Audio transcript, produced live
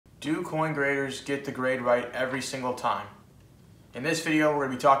Do coin graders get the grade right every single time? In this video, we're going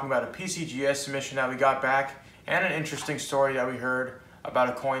to be talking about a PCGS submission that we got back and an interesting story that we heard about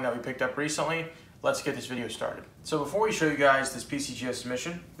a coin that we picked up recently. Let's get this video started. So before we show you guys this PCGS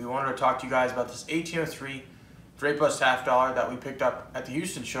submission, we wanted to talk to you guys about this 1803 Drake Bust half dollar that we picked up at the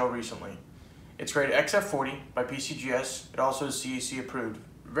Houston show recently. It's graded XF40 by PCGS. It also is CAC approved.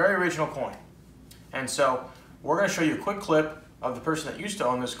 Very original coin. And so we're going to show you a quick clip of the person that used to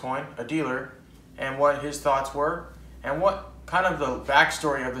own this coin, a dealer, and what his thoughts were, and what kind of the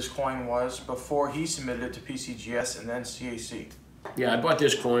backstory of this coin was before he submitted it to PCGS and then CAC. Yeah, I bought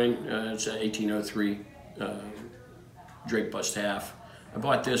this coin. It's an 1803 Drake Bust half. I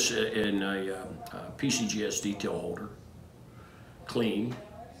bought this in a PCGS detail holder, clean.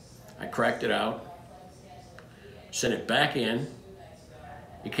 I cracked it out, sent it back in.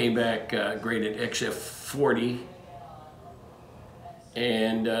 It came back graded XF40,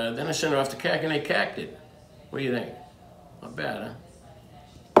 and then I sent it off to CAC, and they CAC'd it. What do you think? Not bad,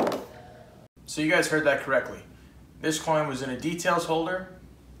 huh? So you guys heard that correctly. This coin was in a details holder.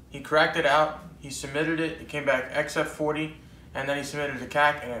 He cracked it out, he submitted it, it came back XF40, and then he submitted it to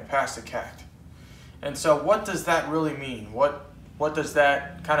CAC, and it passed the CAC. And so what does that really mean? What does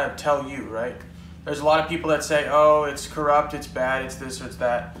that kind of tell you, right? There's a lot of people that say, oh, it's corrupt, it's bad, it's this or it's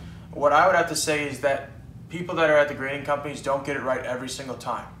that. What I would have to say is that people that are at the grading companies don't get it right every single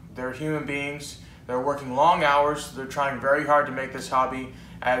time. They're human beings, they're working long hours, they're trying very hard to make this hobby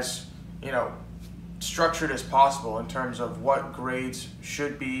as, structured as possible in terms of what grades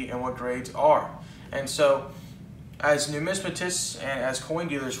should be and what grades are. And so as numismatists and as coin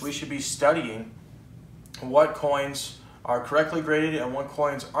dealers, we should be studying what coins are correctly graded and what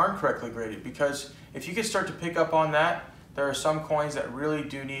coins aren't correctly graded, because if you can start to pick up on that, there are some coins that really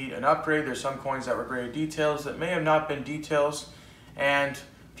do need an upgrade. There's some coins that were graded details that may have not been details, and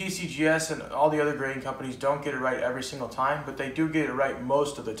PCGS and all the other grading companies don't get it right every single time, but they do get it right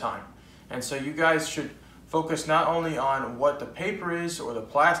most of the time. And so you guys should focus not only on what the paper is or the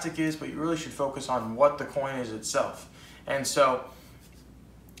plastic is, but you really should focus on what the coin is itself. And so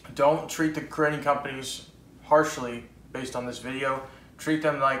don't treat the grading companies harshly based on this video. Treat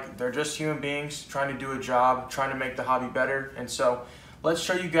them like they're just human beings trying to do a job, trying to make the hobby better. And so let's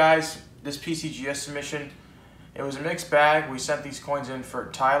show you guys this PCGS submission. It was a mixed bag. We sent these coins in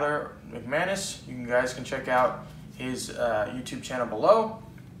for Tyler McManus. You guys can check out his YouTube channel below.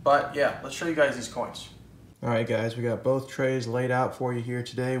 But yeah, let's show you guys these coins. All right guys, we got both trays laid out for you here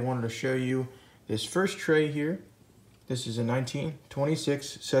today. Wanted to show you this first tray here. This is a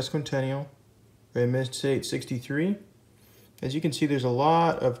 1926 sesquicentennial, Mint State 63. As you can see, there's a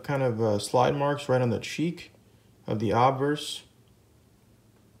lot of kind of slide marks right on the cheek of the obverse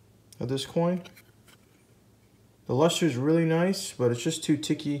of this coin. The luster is really nice, but it's just too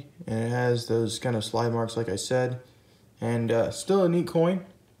ticky, and it has those kind of slide marks like I said. And still a neat coin,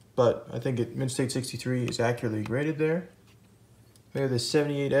 but I think Mint State 63 is accurately graded there. We have the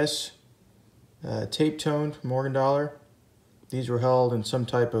 78S tape-toned Morgan dollar. These were held in some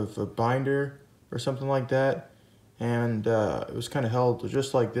type of a binder or something like that. And it was kind of held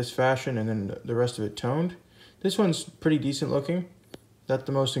just like this fashion, and then the rest of it toned. This one's pretty decent looking. Not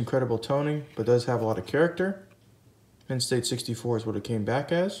the most incredible toning, but does have a lot of character. Mint State 64 is what it came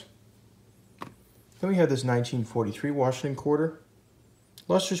back as. Then we have this 1943 Washington quarter.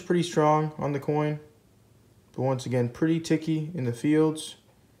 Luster's pretty strong on the coin, but once again, pretty ticky in the fields.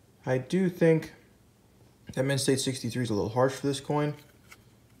 I do think that Mint State 63 is a little harsh for this coin.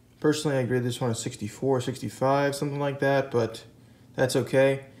 Personally, I grade this one as 64, 65, something like that, but that's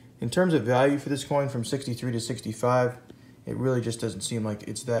okay. In terms of value for this coin from 63 to 65, it really just doesn't seem like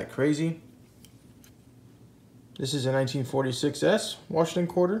it's that crazy. This is a 1946S Washington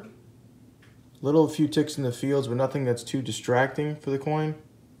quarter. A few ticks in the fields, but nothing that's too distracting for the coin.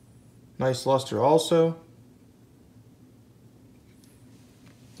 Nice luster also.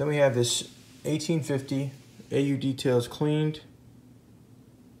 Then we have this 1850 AU details cleaned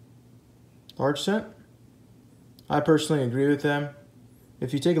large cent. I personally agree with them.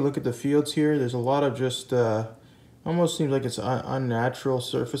 If you take a look at the fields here, there's a lot of just almost seems like it's unnatural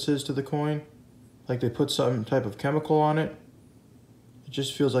surfaces to the coin, like they put some type of chemical on it. It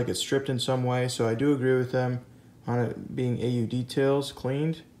just feels like it's stripped in some way, so I do agree with them on it being AU details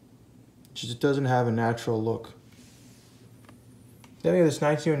cleaned. It just doesn't have a natural look. Then we have this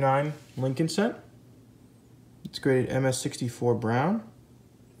 1909 Lincoln cent. It's graded MS64 brown.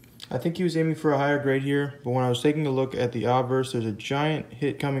 I think he was aiming for a higher grade here, but when I was taking a look at the obverse, there's a giant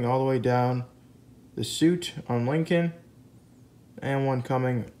hit coming all the way down the suit on Lincoln, and one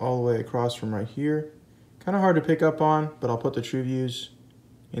coming all the way across from right here. Kind of hard to pick up on, but I'll put the true views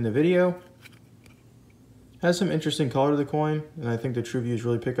in the video. Has some interesting color to the coin, and I think the true views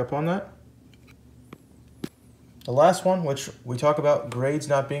really pick up on that. The last one, which we talk about grades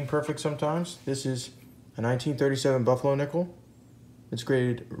not being perfect sometimes. This is a 1937 Buffalo nickel. It's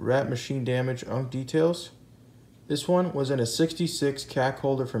graded rat machine damage unk details. This one was in a 66 CAC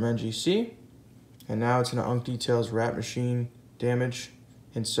holder from NGC, and now it's in an unk details rat machine damage.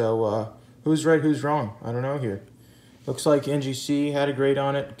 And so who's right, who's wrong? I don't know here. Looks like NGC had a grade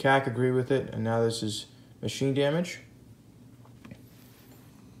on it, CAC agreed with it, and now this is machine damage.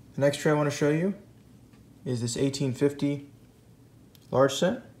 The next tray I want to show you is this 1850 large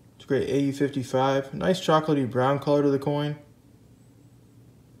set. It's great AU55. Nice chocolatey brown color to the coin.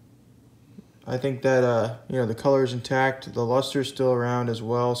 I think that you know, the color is intact. The luster is still around as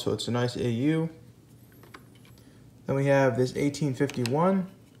well, so it's a nice AU. Then we have this 1851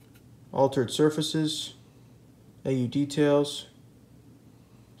 altered surfaces, AU details.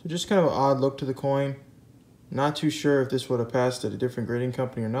 So just kind of an odd look to the coin. Not too sure if this would have passed at a different grading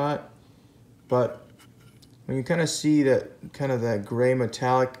company or not, but when you kind of see that that gray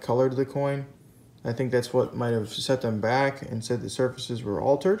metallic color to the coin, I think that's what might have set them back and said the surfaces were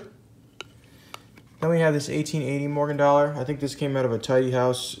altered. Then we have this 1880 Morgan dollar. I think this came out of a Tidy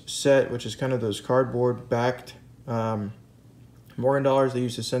House set, which is kind of those cardboard backed Morgan dollars they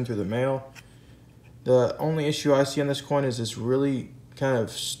used to send through the mail. The only issue I see on this coin is this really kind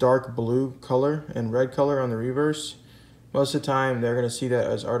of stark blue color and red color on the reverse. Most of the time they're going to see that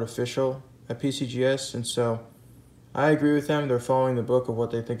as artificial at PCGS, and so I agree with them. They're following the book of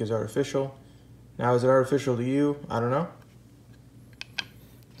what they think is artificial. Now, is it artificial to you? I don't know.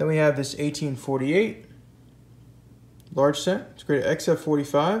 Then we have this 1848 large set. It's graded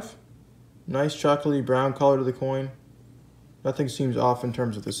XF45. Nice chocolatey brown color to the coin. Nothing seems off in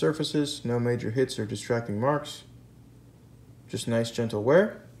terms of the surfaces. No major hits or distracting marks. Just nice gentle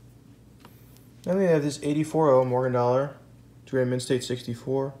wear. Then we have this 84.0 Morgan dollar. It's graded Mint State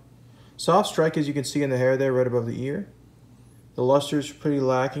 64. Soft strike, as you can see in the hair there, right above the ear. The luster is pretty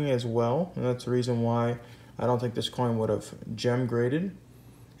lacking as well, and that's the reason why I don't think this coin would have gem graded.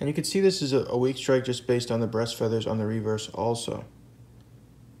 And you can see this is a weak strike just based on the breast feathers on the reverse also.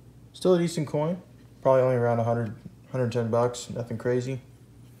 Still a decent coin, probably only around 100, 110 bucks, nothing crazy.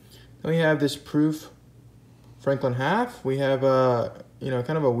 Then we have this proof Franklin half. We have you know,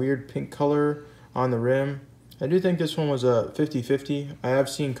 kind of a weird pink color on the rim. I do think this one was a 50-50. I have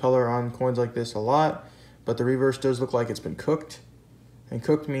seen color on coins like this a lot, but the reverse does look like it's been cooked. And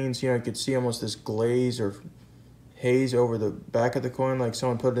cooked means, you know, you could see almost this glaze or haze over the back of the coin, like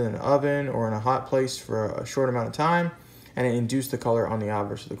someone put it in an oven or in a hot place for a short amount of time, and it induced the color on the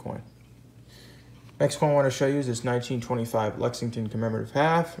obverse of the coin. Next coin I want to show you is this 1925 Lexington commemorative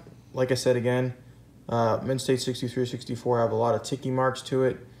half. Like I said again, Mint State 63, 64 have a lot of ticky marks to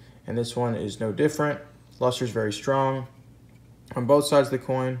it, and this one is no different. Luster is very strong on both sides of the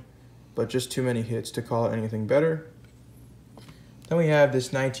coin, but just too many hits to call it anything better. Then we have this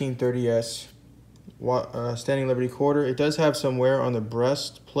 1930S Standing Liberty quarter. It does have some wear on the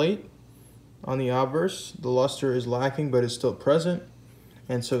breastplate on the obverse. The luster is lacking, but it's still present.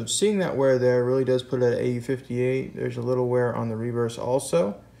 And so seeing that wear there really does put it at AU58. There's a little wear on the reverse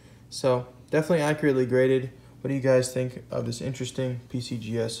also. So definitely accurately graded. What do you guys think of this interesting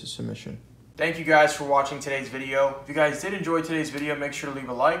PCGS submission? Thank you guys for watching today's video. If you guys did enjoy today's video, make sure to leave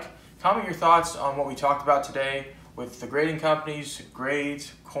a like. Comment your thoughts on what we talked about today with the grading companies,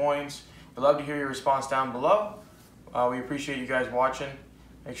 grades, coins. We'd love to hear your response down below. We appreciate you guys watching.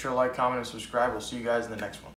 Make sure to like, comment, and subscribe. We'll see you guys in the next one.